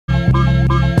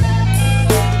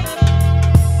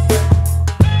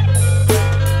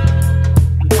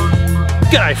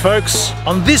G'day folks!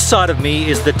 On this side of me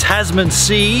is the Tasman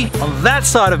Sea. On that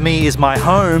side of me is my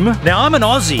home. Now I'm an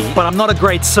Aussie, but I'm not a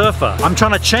great surfer. I'm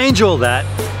trying to change all that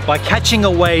by catching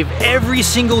a wave every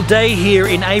single day here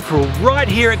in April, right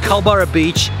here at Culburra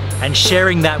Beach, and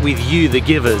sharing that with you, the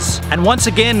givers. And once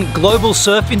again, Global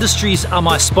Surf Industries are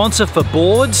my sponsor for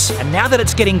boards. And now that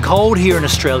it's getting cold here in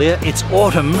Australia, it's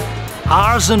autumn,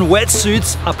 Artisan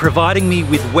Wetsuits are providing me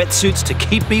with wetsuits to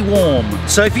keep me warm.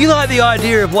 So if you like the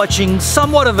idea of watching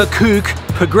somewhat of a kook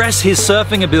progress his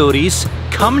surfing abilities,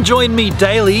 come join me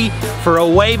daily for a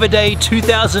Wave a Day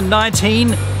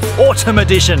 2019 Autumn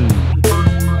Edition.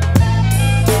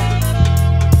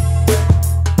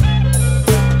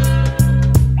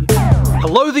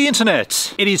 Hello the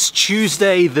internet! It is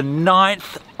Tuesday the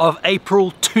 9th of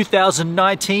April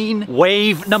 2019,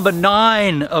 wave number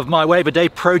 9 of my Wave a Day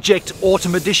Project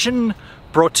Autumn Edition,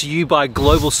 brought to you by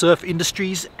Global Surf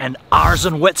Industries and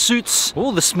Artisan Wetsuits.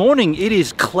 Oh, this morning it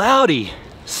is cloudy.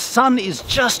 Sun is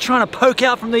just trying to poke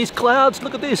out from these clouds.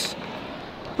 Look at this.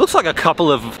 Looks like a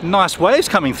couple of nice waves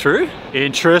coming through.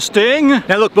 Interesting.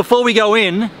 Now look, before we go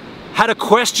in, had a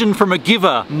question from a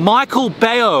giver. Michael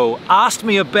Bayo asked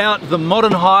me about the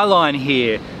modern Highline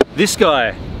here. This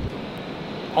guy.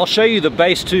 I'll show you the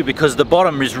base too because the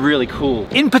bottom is really cool.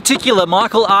 In particular,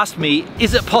 Michael asked me,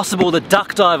 is it possible to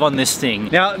duck dive on this thing?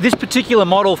 Now, this particular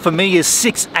model for me is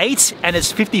 6'8" and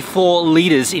it's 54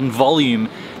 liters in volume.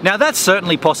 Now that's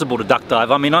certainly possible to duck dive.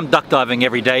 I mean, I'm duck diving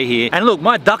every day here. And look,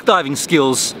 my duck diving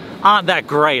skills aren't that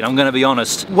great, I'm gonna be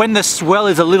honest. When the swell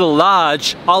is a little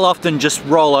large, I'll often just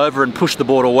roll over and push the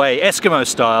board away, Eskimo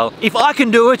style. If I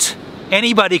can do it,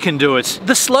 anybody can do it.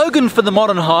 The slogan for the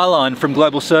modern Highline from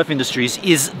Global Surf Industries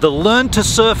is the learn to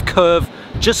surf curve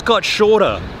just got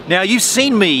shorter. Now you've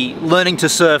seen me learning to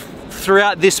surf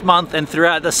throughout this month and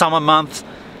throughout the summer months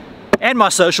and my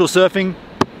social surfing.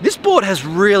 This board has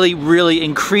really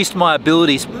increased my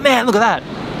abilities. Man, look at that.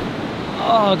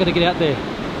 Oh, I gotta get out there.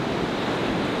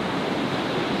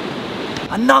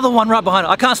 Another one right behind it.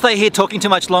 I can't stay here talking too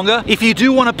much longer. If you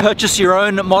do want to purchase your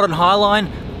own modern Highline,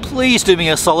 please do me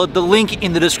a solid. The link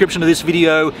in the description of this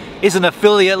video is an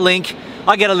affiliate link.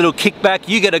 I get a little kickback,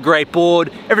 you get a great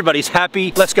board, everybody's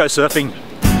happy. Let's go surfing.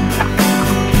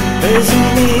 There's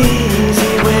an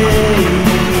easy way.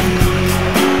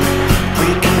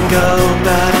 We can go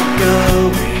back, go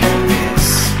with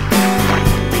this.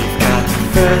 We've got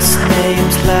first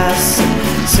names last,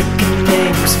 second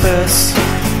names first.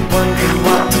 Wondering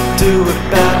what to do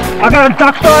about it. I got a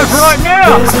duck dive right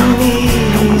now! There's an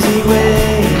easy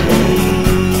way.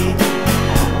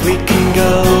 We can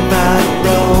go by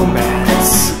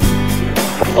romance.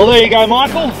 Well, there you go,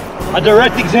 Michael. A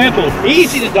direct example.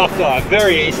 Easy to duck dive,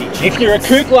 very easy. If you're a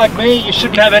kook like me, you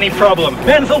shouldn't have any problem.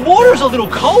 Man, the water's a little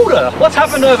colder. What's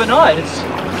happened overnight? It's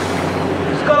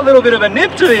got a little bit of a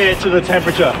nip to the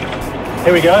temperature.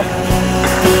 Here we go.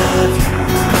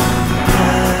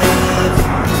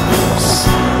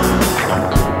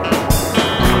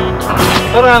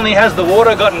 Not only has the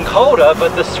water gotten colder,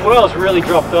 but the swell's really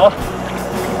dropped off.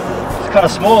 It's kind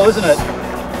of small, isn't it?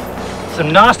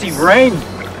 Some nasty rain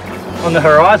on the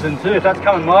horizon too. If that's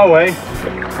coming my way,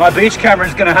 my beach camera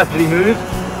is going to have to be moved.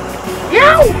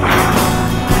 Yow!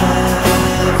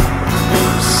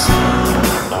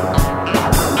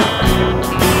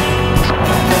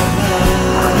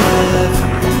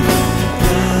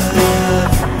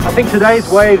 I think today's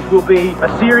waves will be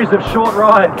a series of short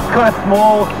rides. It's kind of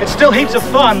small. It's still heaps of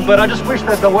fun, but I just wish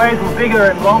that the waves were bigger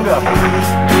and longer.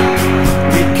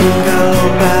 We can go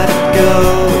back, go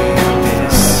with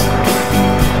this.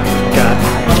 Got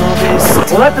all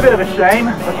this. Well, that's a bit of a shame.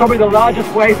 That's probably the largest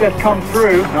wave that's come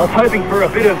through. And I was hoping for a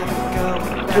bit of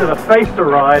a face to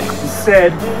ride.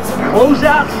 Instead, close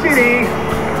out city,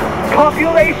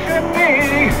 population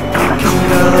me. We can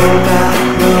go back,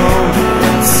 go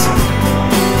with this.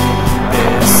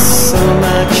 So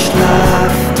much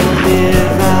life to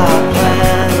live our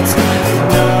plans.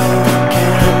 No one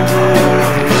can do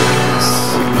this.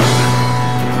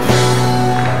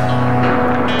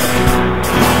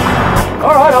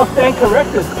 Alright, I'll stand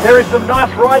corrected. There is some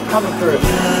nice ride coming through.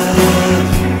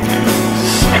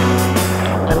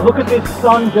 And look at this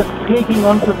sun just peeking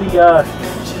onto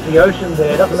the ocean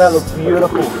there. Doesn't that look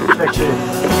beautiful? Check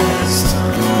this.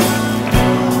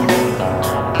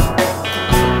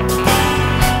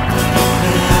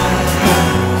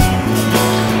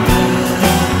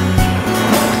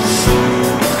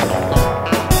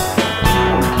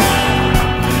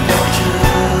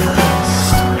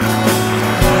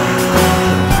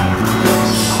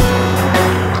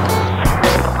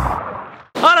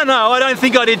 don't know, I don't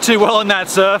think I did too well on that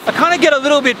surf. I kind of get a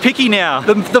little bit picky now.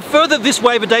 The further this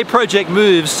wave a day project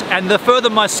moves and the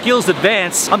further my skills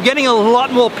advance, I'm getting a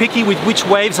lot more picky with which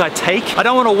waves I take. I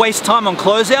don't want to waste time on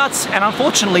closeouts, and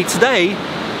unfortunately today,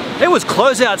 it was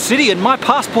closeout city and my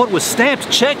passport was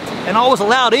stamped, checked, and I was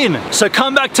allowed in. So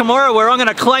come back tomorrow where I'm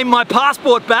gonna claim my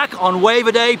passport back on Wave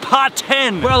a Day Part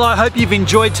 10. Well, I hope you've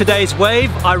enjoyed today's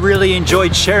wave. I really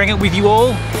enjoyed sharing it with you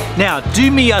all. Now, do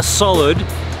me a solid,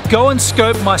 go and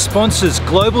scope my sponsors,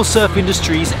 Global Surf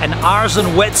Industries and Artisan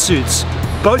Wetsuits.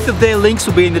 Both of their links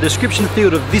will be in the description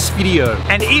field of this video.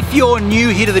 And if you're new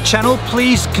here to the channel,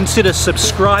 please consider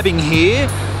subscribing here.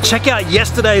 Check out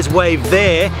yesterday's wave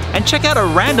there, and check out a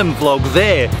random vlog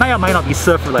there. May or may not be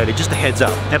surf related, just a heads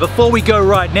up. Now before we go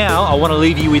right now, I want to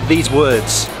leave you with these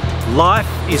words. Life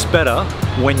is better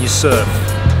when you surf.